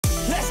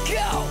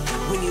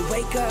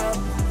wake up,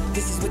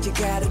 this is what you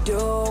gotta do.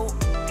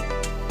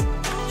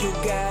 You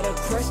gotta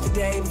crush the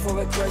day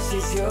before it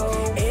crushes you.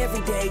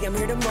 Every day I'm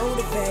here to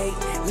motivate,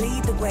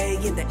 lead the way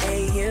in the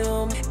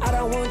AM. I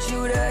don't want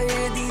you to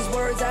hear these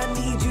words, I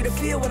need you to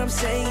feel what I'm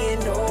saying.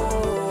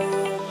 Oh,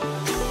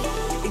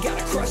 you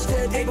gotta crush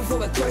the day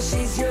before it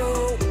crushes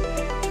you.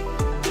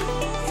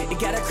 You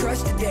gotta crush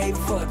the day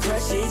before it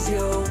crushes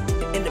you.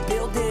 In the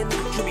building,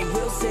 Jimmy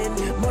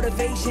Wilson,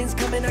 motivation's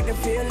coming, I can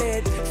feel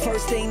it.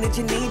 First thing that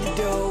you need to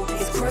do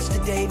is crush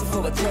the day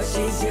before it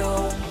crushes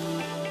you.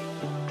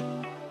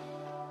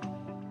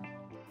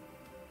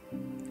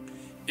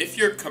 If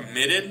you're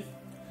committed,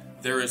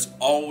 there is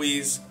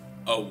always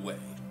a way.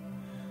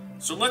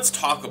 So let's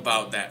talk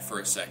about that for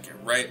a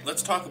second, right?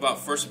 Let's talk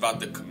first about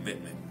the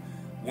commitment.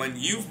 When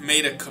you've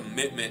made a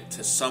commitment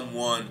to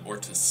someone or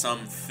to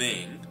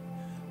something,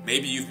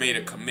 maybe you've made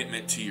a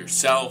commitment to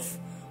yourself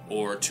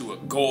or to a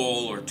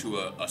goal or to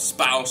a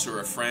spouse or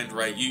a friend,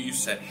 right? You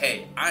said,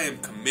 hey, I am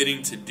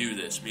committing to do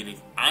this,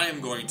 meaning I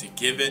am going to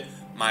give it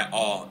my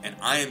all and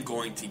I am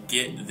going to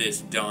get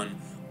this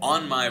done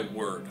on my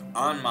word,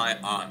 on my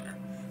honor,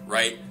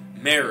 right?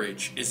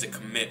 Marriage is a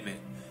commitment.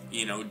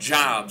 You know,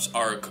 jobs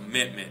are a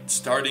commitment.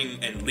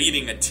 Starting and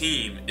leading a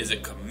team is a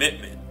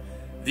commitment.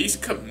 These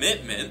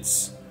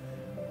commitments,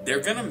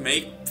 they're going to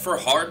make for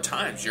hard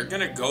times. You're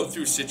going to go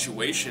through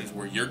situations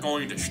where you're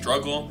going to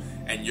struggle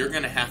and you're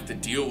going to have to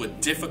deal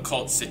with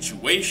difficult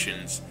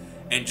situations.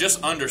 And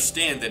just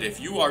understand that if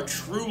you are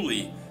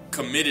truly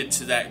committed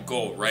to that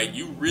goal, right,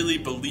 you really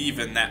believe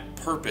in that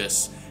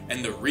purpose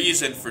and the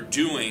reason for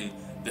doing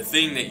the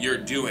thing that you're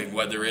doing,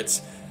 whether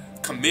it's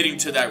committing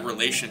to that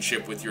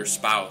relationship with your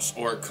spouse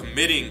or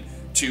committing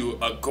to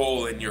a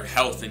goal in your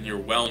health and your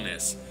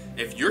wellness,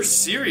 if you're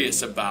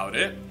serious about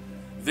it,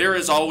 there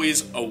is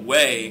always a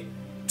way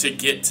to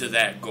get to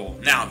that goal.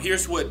 Now,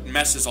 here's what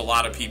messes a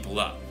lot of people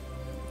up,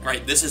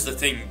 right? This is the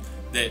thing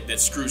that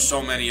screws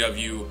so many of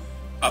you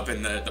up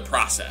in the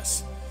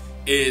process,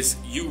 is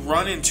you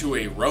run into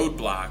a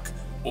roadblock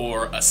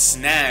or a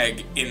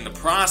snag in the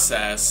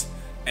process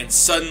and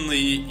suddenly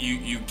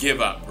you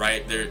give up,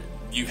 right?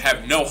 You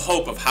have no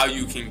hope of how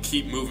you can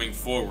keep moving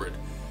forward.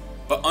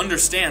 But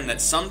understand that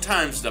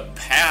sometimes the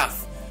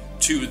path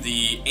to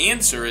the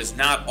answer is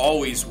not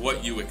always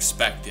what you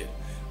expected,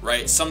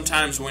 right?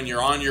 Sometimes when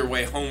you're on your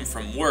way home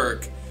from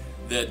work,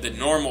 the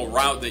normal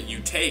route that you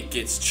take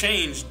gets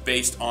changed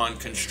based on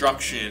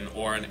construction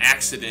or an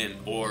accident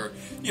or,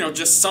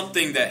 just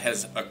something that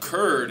has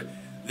occurred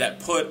that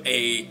put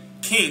a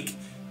kink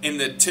in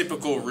the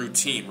typical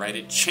routine, right?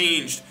 It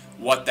changed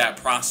what that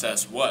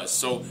process was.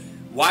 So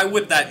why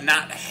would that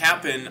not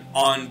happen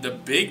on the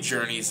big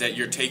journeys that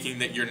you're taking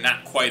that you're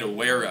not quite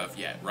aware of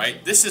yet,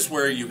 right? This is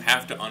where you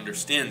have to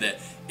understand that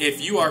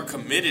if you are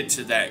committed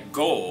to that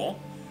goal,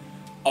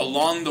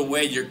 along the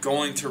way you're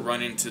going to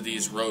run into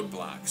these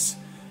roadblocks.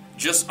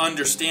 Just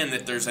understand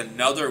that there's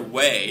another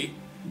way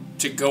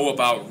to go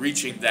about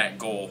reaching that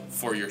goal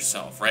for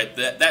yourself, right?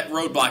 That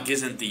roadblock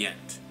isn't the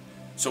end.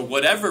 So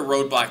whatever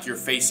roadblock you're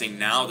facing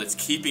now that's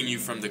keeping you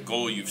from the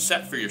goal you've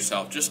set for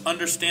yourself, just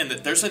understand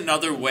that there's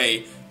another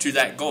way to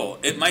that goal.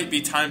 It might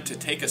be time to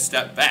take a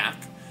step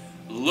back,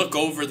 look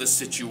over the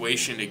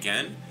situation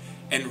again,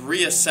 and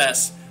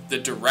reassess the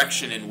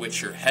direction in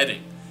which you're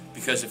heading.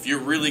 Because if you're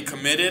really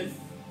committed,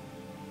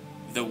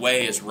 the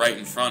way is right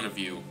in front of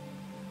you.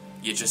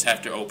 You just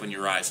have to open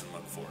your eyes and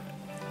look for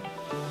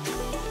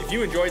it. If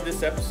you enjoyed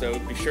this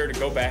episode, be sure to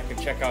go back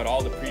and check out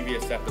all the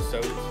previous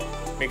episodes.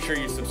 Make sure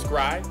you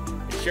subscribe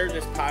and share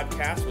this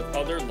podcast with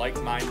other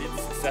like-minded,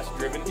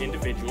 success-driven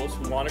individuals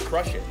who want to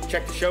crush it.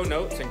 Check the show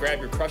notes and grab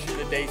your Crushing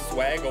the Day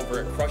swag over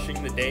at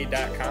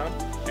crushingtheday.com.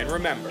 And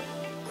remember,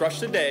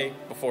 crush the day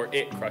before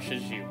it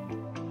crushes you.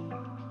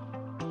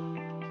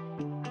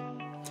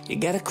 You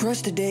gotta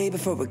crush the day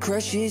before it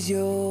crushes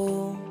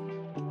you.